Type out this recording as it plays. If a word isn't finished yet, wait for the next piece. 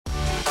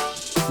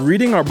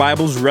Reading our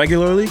Bibles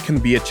regularly can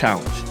be a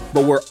challenge,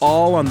 but we're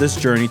all on this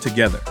journey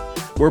together.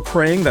 We're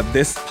praying that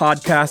this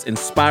podcast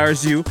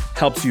inspires you,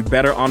 helps you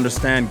better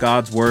understand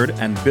God's Word,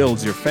 and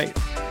builds your faith.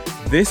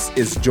 This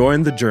is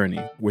Join the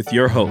Journey with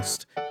your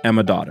host,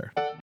 Emma Dotter.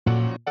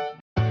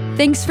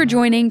 Thanks for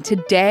joining.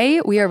 Today,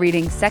 we are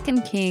reading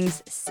 2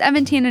 Kings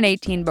 17 and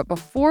 18, but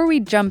before we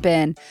jump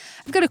in,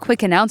 I've got a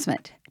quick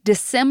announcement.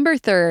 December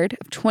 3rd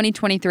of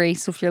 2023,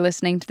 so if you're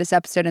listening to this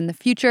episode in the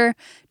future,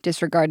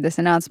 disregard this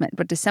announcement,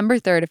 but December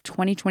 3rd of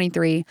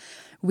 2023,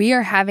 we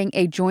are having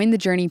a Join the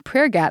Journey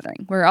prayer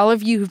gathering where all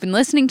of you who've been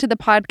listening to the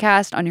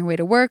podcast on your way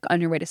to work,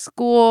 on your way to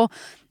school,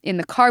 in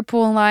the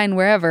carpool line,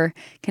 wherever,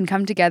 can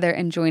come together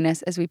and join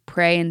us as we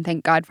pray and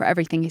thank God for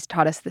everything He's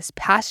taught us this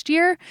past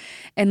year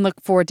and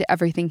look forward to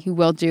everything He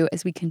will do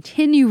as we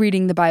continue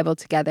reading the Bible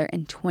together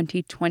in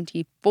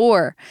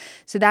 2024.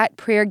 So that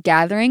prayer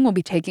gathering will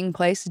be taking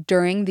place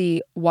during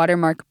the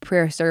Watermark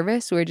prayer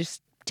service. We're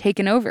just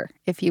taken over,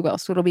 if you will.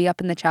 So it'll be up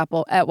in the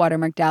chapel at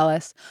Watermark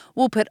Dallas.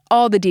 We'll put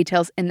all the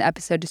details in the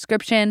episode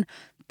description.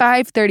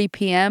 5:30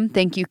 p.m.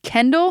 Thank you,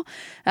 Kendall.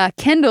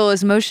 Kendall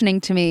is motioning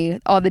to me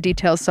all the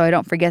details so I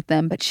don't forget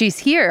them, but she's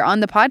here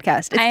on the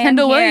podcast. It's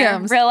Kendall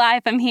Williams. Real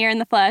life, I'm here in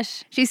the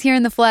flesh. She's here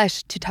in the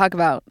flesh to talk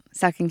about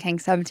 2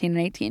 Kings 17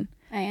 and 18.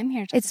 I am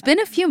here. It's been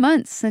a few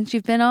months since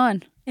you've been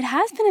on. It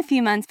has been a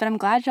few months, but I'm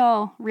glad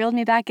y'all reeled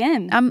me back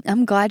in.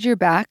 I'm glad you're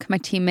back, my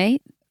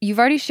teammate. You've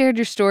already shared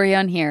your story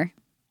on here.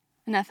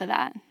 Enough of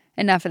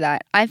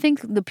that. I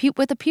think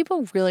what the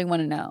people really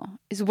want to know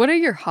is, what are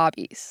your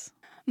hobbies?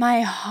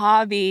 My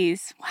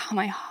hobbies. Wow,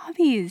 my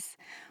hobbies.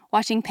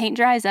 Watching paint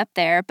dry is up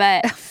there,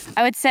 but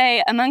I would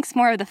say amongst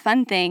more of the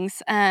fun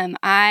things,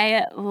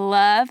 I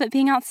love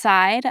being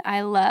outside.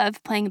 I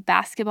love playing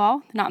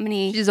basketball.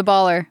 She's a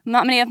baller.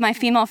 Not many of my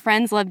female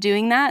friends love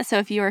doing that, so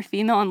if you are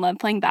female and love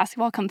playing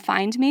basketball, come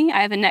find me.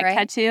 I have a neck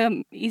tattoo.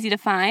 I'm easy to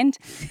find.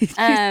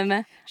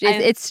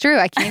 It's true.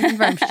 I can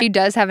confirm. She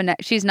does have a neck.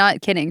 She's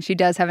not kidding. She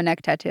does have a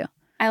neck tattoo.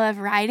 I love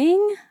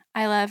riding.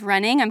 I love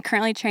running. I'm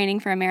currently training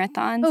for a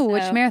marathon. Oh,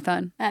 which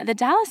marathon? The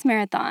Dallas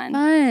Marathon.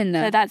 Fun.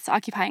 So that's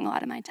occupying a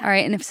lot of my time. All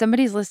right. And if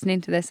somebody's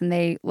listening to this and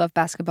they love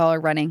basketball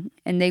or running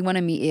and they want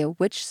to meet you,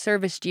 which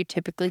service do you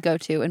typically go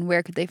to and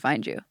where could they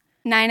find you?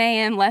 9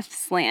 a.m. left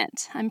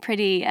slant. I'm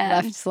pretty...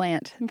 left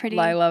slant. I'm pretty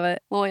I love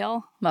it.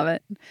 Loyal. Love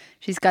it.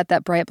 She's got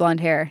that bright blonde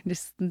hair.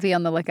 Just be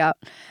on the lookout.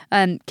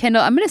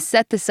 Kendall, I'm going to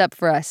set this up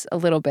for us a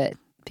little bit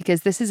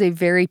because this is a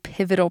very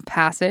pivotal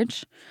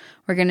passage.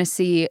 We're going to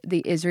see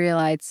the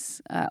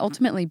Israelites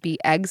ultimately be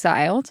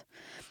exiled.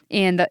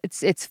 And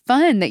it's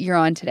fun that you're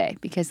on today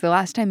because the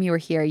last time you were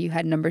here, you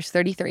had Numbers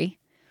 33.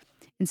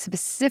 And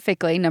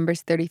specifically,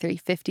 Numbers 33,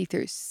 50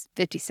 through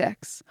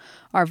 56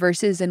 are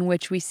verses in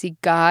which we see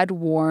God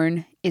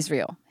warn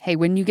Israel. Hey,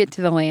 when you get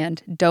to the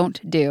land,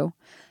 don't do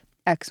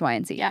X, Y,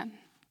 and Z. Yeah.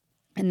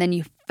 And then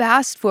you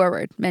fast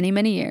forward many,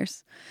 many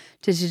years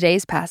to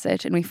today's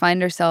passage, and we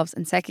find ourselves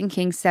in 2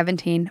 Kings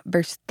 17,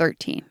 verse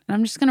 13. And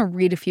I'm just going to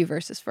read a few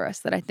verses for us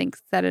that I think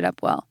set it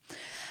up well.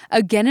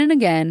 Again and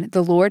again,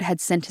 the Lord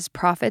had sent his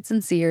prophets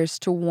and seers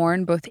to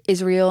warn both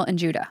Israel and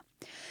Judah.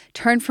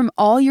 Turn from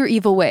all your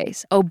evil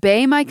ways.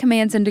 Obey my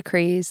commands and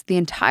decrees, the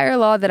entire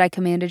law that I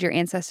commanded your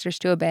ancestors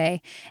to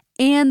obey,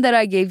 and that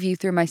I gave you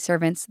through my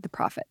servants, the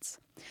prophets.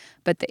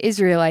 But the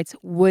Israelites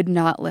would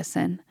not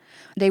listen.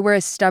 They were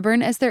as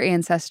stubborn as their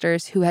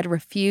ancestors who had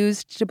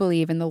refused to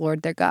believe in the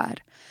Lord their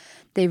God.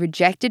 They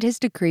rejected his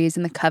decrees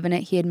and the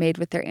covenant he had made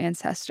with their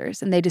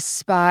ancestors, and they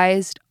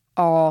despised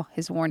all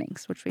his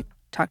warnings, which we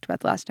talked about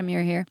the last time you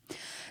were here.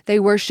 They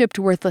worshipped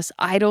worthless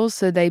idols,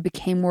 so they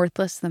became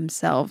worthless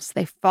themselves.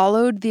 They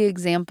followed the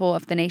example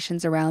of the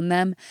nations around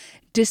them,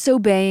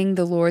 disobeying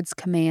the Lord's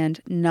command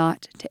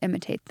not to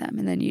imitate them.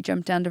 And then you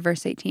jump down to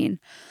verse 18.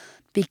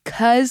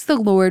 Because the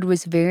Lord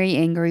was very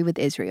angry with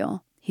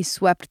Israel, he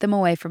swept them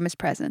away from his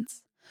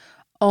presence.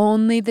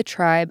 Only the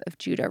tribe of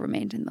Judah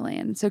remained in the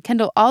land. So,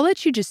 Kendall, I'll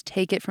let you just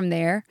take it from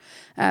there.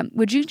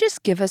 Would you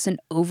just give us an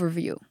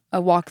overview, a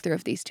walkthrough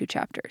of these two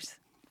chapters?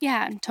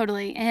 Yeah,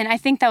 totally. And I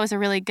think that was a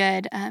really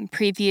good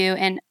preview.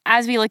 And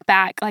as we look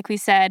back, like we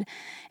said,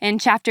 in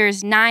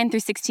chapters 9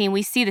 through 16,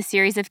 we see the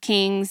series of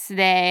kings.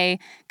 They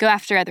go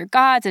after other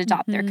gods and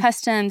adopt their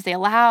customs. They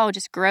allow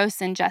just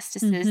gross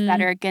injustices that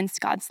are against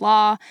God's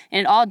law.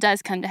 And it all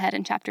does come to head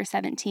in chapter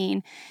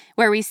 17,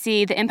 where we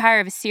see the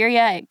empire of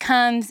Assyria. It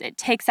comes, it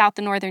takes out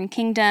the northern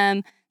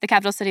kingdom. The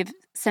capital city of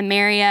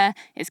Samaria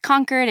is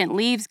conquered and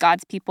leaves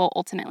God's people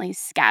ultimately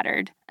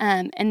scattered.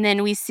 And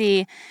then we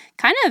see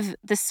kind of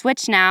the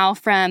switch now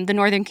from the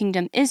northern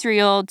kingdom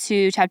Israel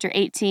to chapter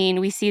 18.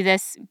 We see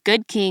this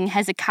good king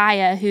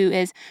Hezekiah who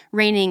is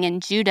reigning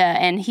in Judah,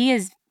 and he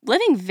is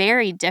living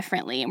very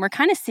differently. And we're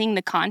kind of seeing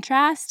the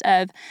contrast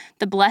of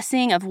the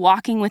blessing of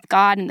walking with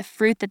God and the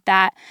fruit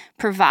that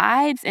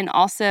provides, and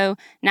also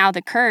now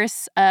the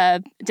curse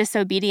of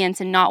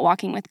disobedience and not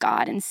walking with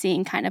God, and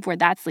seeing kind of where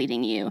that's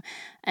leading you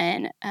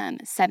in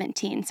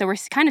 17. So we're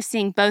kind of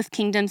seeing both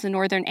kingdoms, the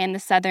northern and the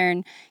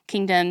southern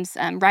kingdoms,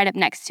 right up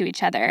next to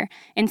each other,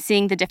 and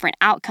seeing the different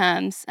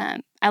outcomes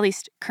at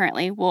least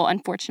currently, we'll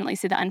unfortunately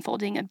see the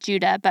unfolding of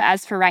Judah. But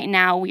as for right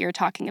now, we are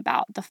talking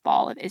about the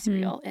fall of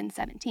Israel in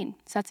 17.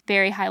 So that's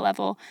very high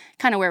level,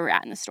 kind of where we're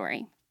at in the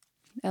story.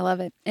 I love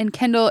it. And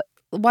Kendall,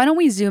 why don't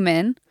we zoom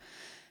in?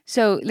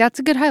 So that's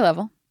a good high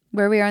level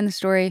where we are in the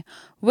story.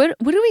 What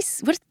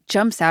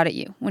jumps out at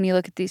you when you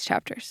look at these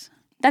chapters?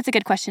 That's a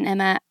good question,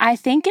 Emma. I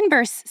think in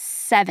verse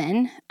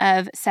 7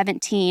 of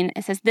 17,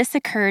 it says, "This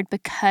occurred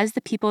because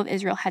the people of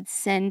Israel had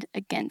sinned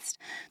against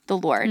the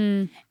Lord."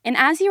 And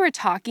as you were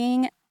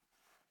talking,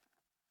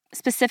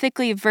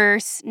 specifically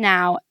verse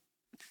now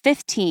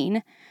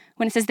 15,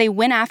 when it says they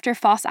went after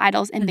false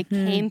idols and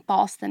became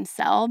false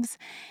themselves.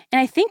 And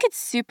I think it's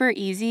super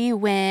easy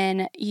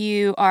when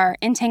you are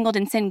entangled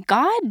in sin.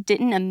 God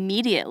didn't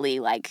immediately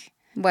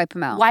wipe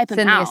them out.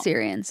 Send the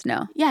Assyrians,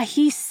 no. Yeah,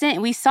 he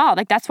sent, we saw,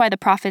 that's why the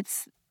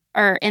prophets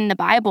are in the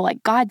Bible.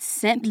 God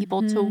sent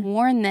people to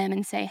warn them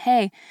and say,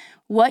 hey,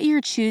 what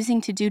you're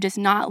choosing to do does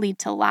not lead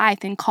to life,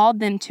 and called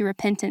them to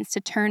repentance,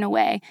 to turn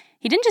away.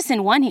 He didn't just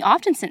send one, he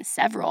often sent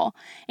several.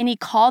 And he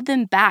called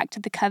them back to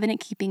the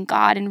covenant-keeping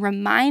God and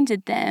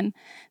reminded them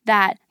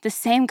that the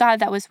same God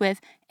that was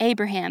with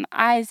Abraham,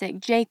 Isaac,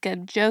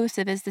 Jacob,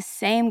 Joseph is the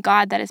same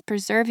God that is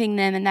preserving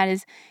them and that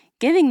is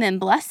giving them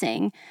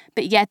blessing,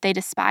 but yet they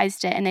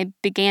despised it and they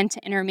began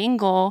to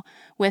intermingle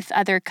with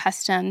other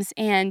customs.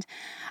 And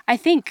I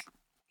think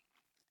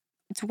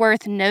it's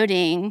worth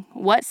noting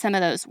what some of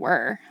those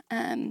were,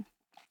 because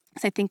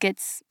I think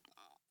it's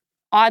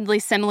oddly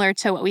similar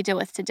to what we deal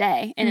with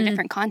today in a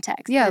different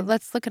context. Yeah,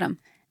 let's look at them.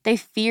 They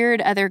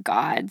feared other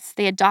gods.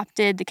 They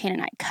adopted the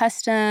Canaanite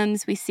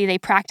customs. We see they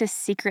practiced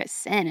secret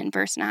sin. In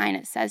verse 9,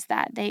 it says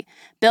that they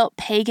built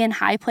pagan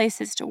high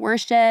places to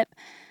worship.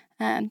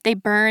 They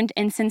burned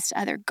incense to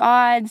other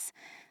gods.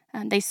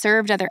 They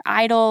served other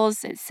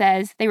idols. It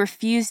says they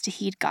refused to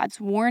heed God's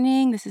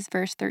warning. This is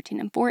verse 13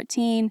 and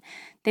 14.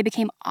 They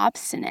became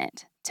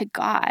obstinate to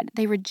God.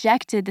 They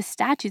rejected the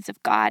statutes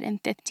of God in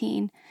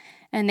 15.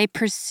 And they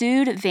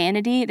pursued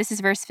vanity. This is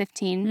verse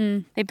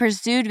 15. They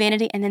pursued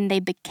vanity and then they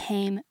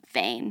became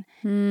vain.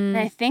 And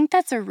I think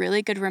that's a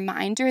really good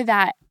reminder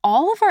that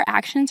all of our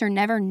actions are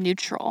never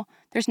neutral.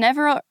 There's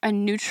never a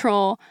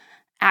neutral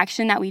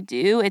action that we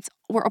do.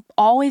 We're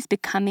always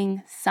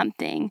becoming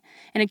something.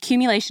 An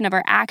accumulation of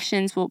our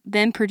actions will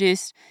then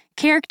produce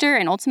character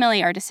and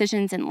ultimately our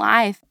decisions in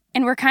life.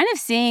 And we're kind of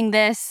seeing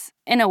this,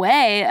 in a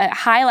way, a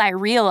highlight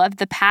reel of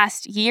the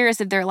past years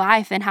of their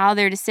life and how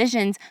their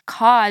decisions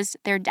caused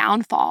their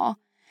downfall.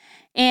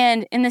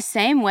 And in the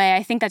same way,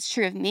 I think that's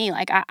true of me.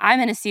 I'm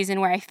in a season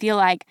where I feel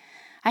like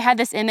I had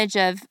this image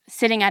of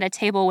sitting at a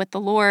table with the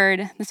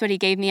Lord. That's what he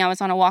gave me. I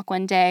was on a walk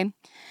one day.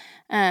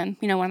 One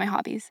of my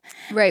hobbies.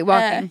 Right,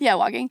 walking.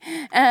 Walking.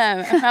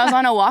 I was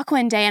on a walk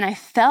one day and I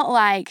felt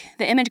like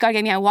the image God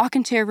gave me, I walk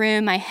into a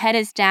room, my head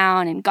is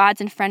down and God's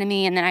in front of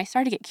me. And then I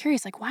started to get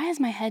curious, why is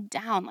my head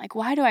down?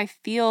 Why do I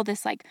feel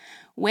this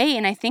weight?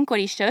 And I think what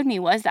he showed me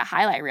was that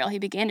highlight reel. He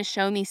began to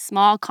show me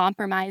small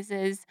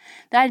compromises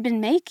that I'd been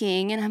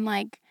making. And I'm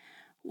like,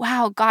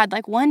 wow, God,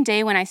 one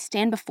day when I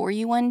stand before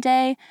you one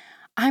day,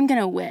 I'm going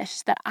to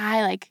wish that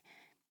I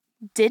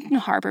didn't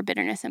harbor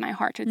bitterness in my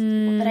heart towards these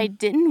people, that I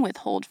didn't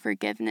withhold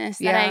forgiveness,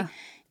 that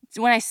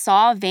when I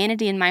saw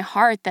vanity in my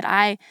heart, that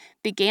I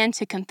began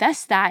to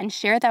confess that and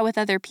share that with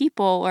other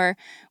people, or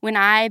when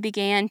I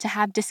began to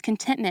have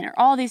discontentment or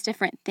all these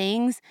different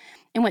things.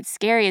 And what's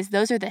scary is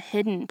those are the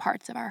hidden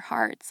parts of our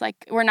hearts.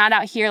 We're not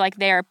out here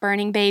there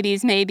burning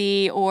babies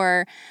maybe,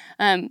 or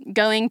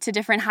going to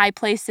different high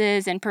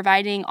places and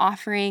providing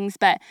offerings,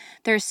 but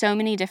there's so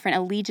many different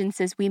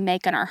allegiances we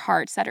make in our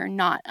hearts that are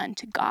not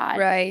unto God,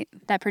 right,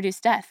 that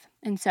produce death.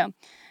 And so I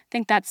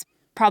think that's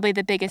probably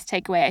the biggest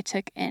takeaway I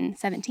took in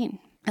 17.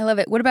 I love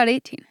it. What about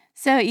 18?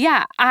 So,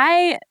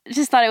 I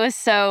just thought it was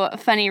so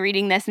funny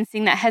reading this and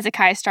seeing that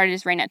Hezekiah started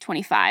his reign at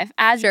 25.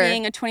 As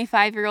being a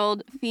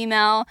 25-year-old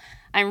female,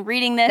 I'm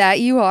reading this.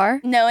 That you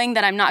are. Knowing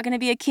that I'm not going to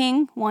be a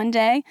king one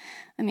day.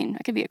 I mean,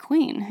 I could be a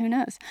queen, who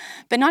knows?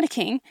 But not a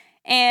king.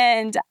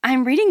 And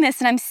I'm reading this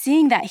and I'm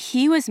seeing that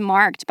he was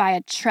marked by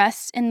a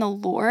trust in the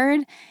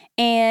Lord.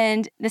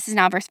 And this is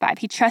now verse 5.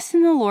 He trusts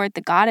in the Lord,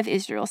 the God of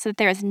Israel, so that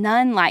there is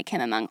none like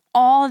him among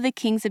all the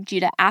kings of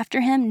Judah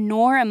after him,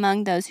 nor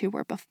among those who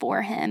were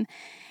before him.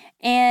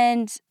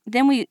 And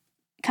then we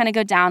kind of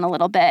go down a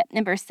little bit.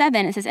 In verse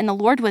 7, it says, and the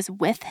Lord was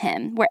with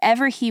him.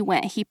 Wherever he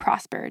went, he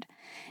prospered.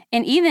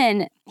 And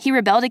even he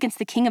rebelled against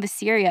the king of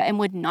Assyria and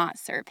would not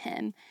serve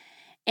him.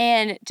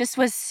 And just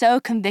was so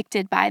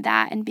convicted by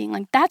that and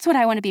being that's what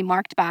I want to be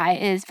marked by,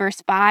 is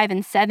verse 5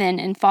 and 7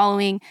 and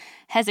following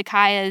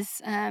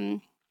Hezekiah's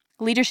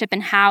leadership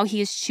and how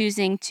he is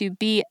choosing to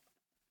be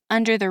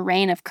under the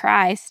reign of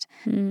Christ.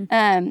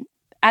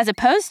 As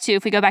opposed to,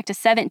 if we go back to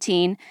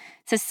 17, it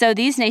says, so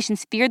these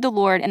nations feared the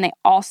Lord and they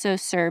also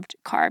served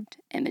carved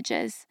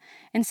images.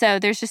 And so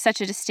there's just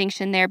such a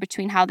distinction there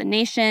between how the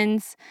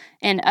nations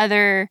and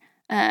other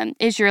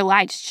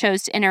Israelites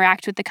chose to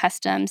interact with the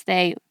customs.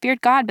 They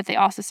feared God, but they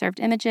also served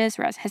images,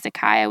 whereas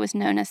Hezekiah was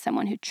known as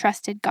someone who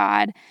trusted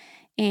God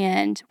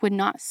and would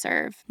not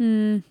serve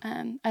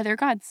other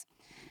gods.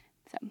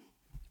 So,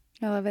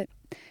 I love it.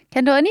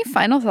 Kendall, any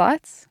final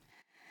thoughts?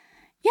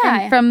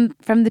 Yeah. From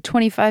the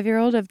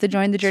 25-year-old of the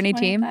Join the Journey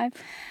 25.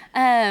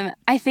 team?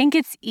 I think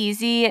it's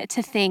easy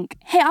to think,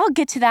 hey, I'll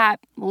get to that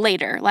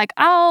later. Like,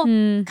 I'll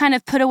kind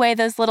of put away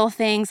those little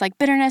things like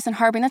bitterness and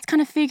harboring. That's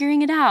kind of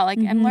figuring it out. Like,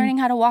 I'm learning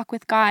how to walk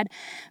with God.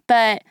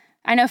 But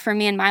I know for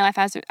me in my life,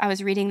 as I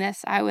was reading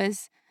this, I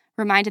was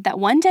reminded that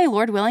one day,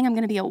 Lord willing, I'm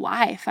going to be a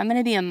wife. I'm going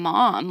to be a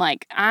mom.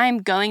 Like, I'm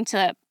going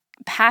to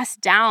pass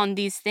down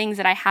these things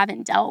that I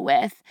haven't dealt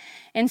with.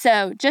 And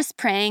so just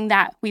praying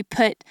that we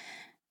put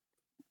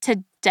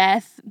to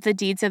death the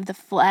deeds of the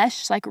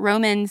flesh, like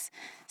Romans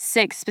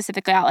 6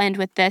 specifically. I'll end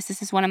with this.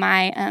 This is one of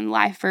my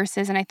life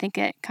verses, and I think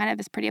it kind of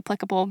is pretty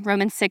applicable.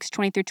 Romans 6,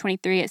 20 through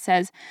 23, it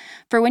says,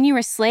 "For when you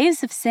were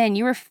slaves of sin,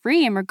 you were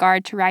free in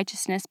regard to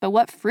righteousness, but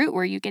what fruit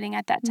were you getting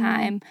at that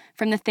time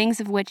from the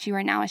things of which you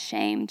are now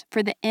ashamed?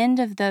 For the end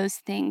of those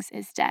things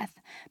is death.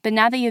 But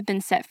now that you have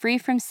been set free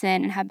from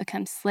sin and have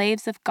become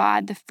slaves of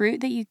God, the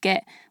fruit that you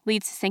get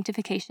leads to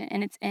sanctification,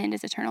 and its end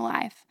is eternal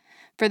life.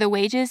 For the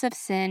wages of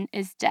sin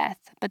is death,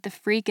 but the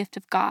free gift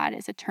of God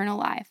is eternal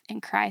life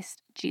in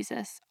Christ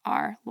Jesus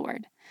our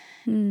Lord."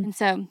 And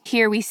so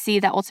here we see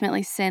that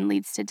ultimately sin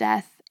leads to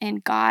death,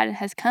 and God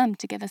has come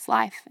to give us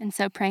life. And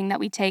so praying that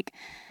we take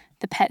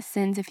the pet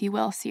sins, if you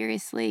will,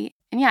 seriously.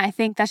 And yeah, I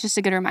think that's just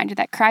a good reminder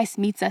that Christ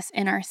meets us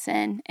in our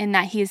sin and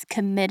that he is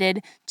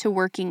committed to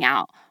working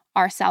out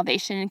our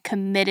salvation and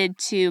committed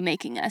to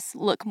making us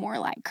look more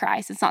like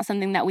Christ. It's not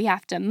something that we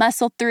have to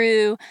muscle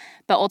through,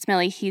 but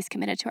ultimately he's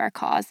committed to our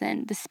cause,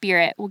 and the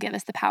Spirit will give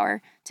us the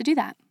power to do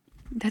that.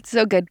 That's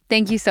so good.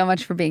 Thank you so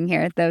much for being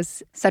here. That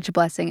was such a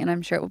blessing, and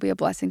I'm sure it will be a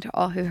blessing to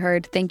all who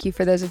heard. Thank you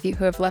for those of you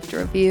who have left a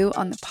review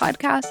on the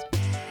podcast.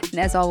 And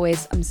as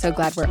always, I'm so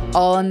glad we're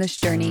all on this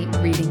journey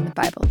reading the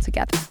Bible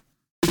together.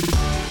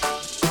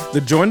 The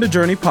Join the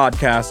Journey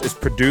podcast is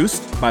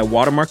produced by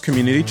Watermark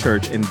Community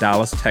Church in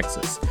Dallas,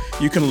 Texas.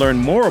 You can learn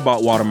more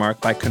about Watermark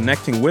by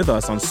connecting with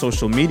us on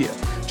social media.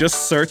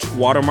 Just search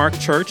Watermark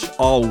Church,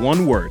 all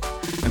one word.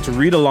 And to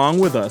read along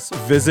with us,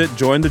 visit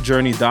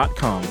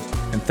jointhejourney.com.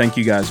 And thank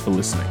you guys for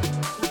listening.